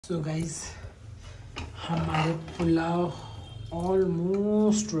So guys हमारे pulao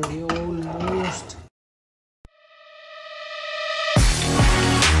almost ready, almost.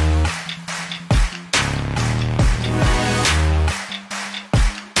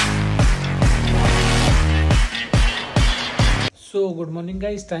 So good morning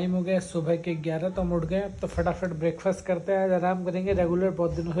guys, time हो गया सुबह के 11, तो हम उठ गए। अब तो फटाफट ब्रेकफास्ट करते हैं, आज आराम करेंगे। रेगुलर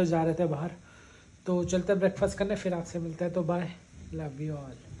बहुत दिनों से जा रहे थे बाहर, तो चलते हैं ब्रेकफास्ट करने, फिर आपसे मिलते हैं। तो bye, love you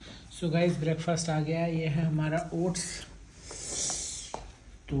all. So guys breakfast आ गया, ये है हमारा ओट्स,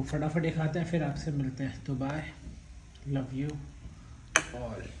 तो फटाफट ये खाते हैं, फिर आपसे मिलते हैं। तो बाय, लव यू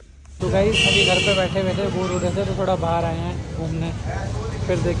ऑल। तो गाइस अभी घर पे बैठे बैठे बोर हो रहे थे, तो थोड़ा बाहर आए हैं घूमने।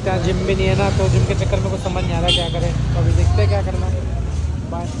 फिर देखते हैं, जिम भी नहीं है ना, तो जिम के चक्कर में कुछ समझ नहीं आ रहा क्या करें, तो अभी देखते हैं क्या करना है।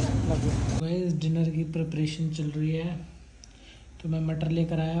 Bye, love you guys. Dinner की प्रिपरेशन चल रही है, तो मैं मटर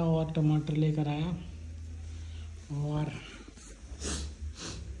लेकर आया और टमाटर लेकर आया, और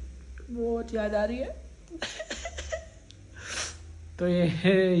बहुत याद आ रही है तो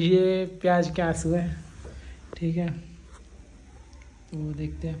ये प्याज के आंसू है, ठीक है। तो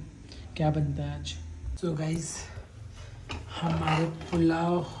देखते हैं क्या बनता है आज। सो गाइस हमारे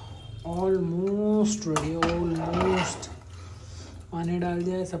पुलाव ऑलमोस्ट रेडी, ऑलमोस्ट। पानी डाल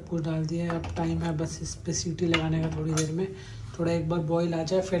दिया है, सब कुछ डाल दिया है। अब टाइम है बस इस पे सीटी लगाने का, थोड़ी देर में। थोड़ा एक बार बॉईल आ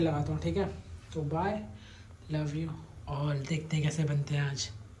जाए फिर लगाता हूँ, ठीक है। तो बाय, लव यू ऑल। देखते हैं कैसे बनते हैं आज।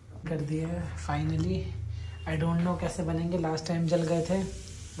 कर दिया है फाइनली। आई डोंट नो कैसे बनेंगे, लास्ट टाइम जल गए थे।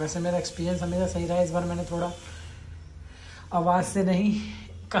 वैसे मेरा एक्सपीरियंस हमेशा सही रहा है, इस बार मैंने थोड़ा आवाज़ से नहीं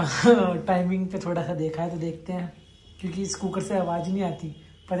टाइमिंग पे थोड़ा सा देखा है, तो देखते हैं। क्योंकि इस कुकर से आवाज़ नहीं आती,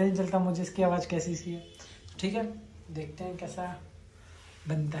 पता नहीं चलता मुझे इसकी आवाज़ कैसी सी है, ठीक है। देखते हैं कैसा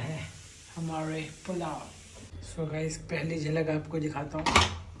बनता है हमारे पुलाव। सो गाइस पहली झलक आपको दिखाता हूँ।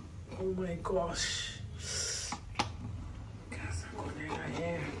 ओह माय गॉश, कैसा खोलेगा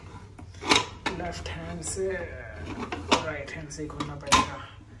ये। लेफ्ट हैंड से राइट हैंड से खोलना पड़ेगा।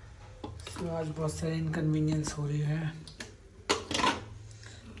 तो आज बहुत सारे इनकन्वीनियंस हो रही है।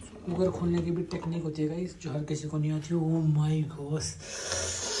 कुकर खोलने की भी टेक्निक होती है गाइस, जो हर किसी को नहीं आती। ओह माय गॉश,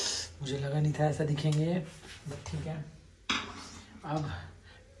 मुझे लगा नहीं था ऐसा दिखेंगे ये, बट ठीक है। अब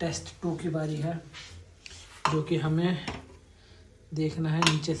टेस्ट 2 की बारी है, जो कि हमें देखना है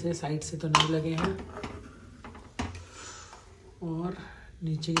नीचे से, साइड से तो नहीं लगे हैं, और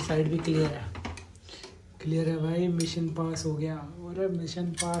नीचे की साइड भी क्लियर है। क्लियर है भाई, मिशन पास हो गया। और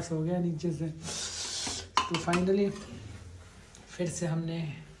मिशन पास हो गया नीचे से। तो फाइनली फिर से हमने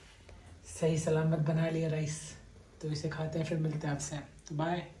सही सलामत बना लिया राइस। तो इसे खाते हैं, फिर मिलते हैं आपसे। तो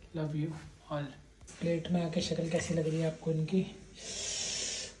bye, love you all. Plate में आके शक्ल कैसी लग रही है आपको इनकी?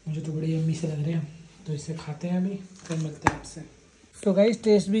 मुझे तो बड़ी यम्मी से लग रही है। तो इसे खाते हैं अभी, फिर मिलते हैं आपसे। तो गाइस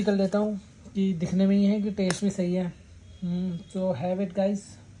टेस्ट भी कर लेता हूँ, कि दिखने में ही है कि टेस्ट भी सही है। तो हैव इट गाइस।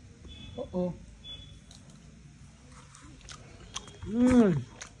 ओ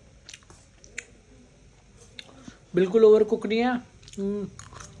बिल्कुल ओवर कुक नहीं है,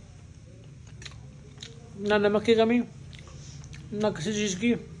 ना नमक की कमी ना किसी चीज़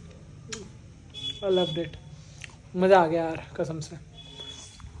की। आई लव्ड इट, मज़ा आ गया यार कसम से।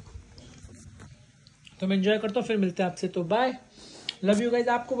 तो मैं एंजॉय करता हूँ, फिर मिलते हैं आपसे। तो बाय, लव यू गाइज।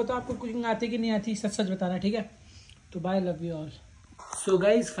 आपको बताओ आपको कुकिंग आती कि नहीं आती, सच सच बताना, ठीक है। तो bye, love you all. So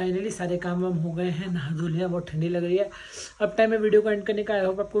guys finally सारे काम वाम हो गए हैं, नहा धो लिया, बहुत ठंडी लग रही है। अब टाइम है वीडियो को एंड करने का। आई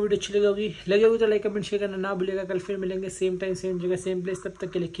होप आपको वीडियो अच्छी लगी होगी तो लाइक कमेंट शेयर करना ना भूलिएगा। कल फिर मिलेंगे सेम टाइम सेम जगह सेम प्लेस। तब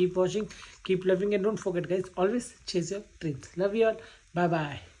तक के लिए keep watching, keep loving and don't forget guys, always chase your dreams. Love you all, bye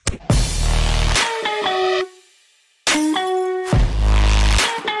bye.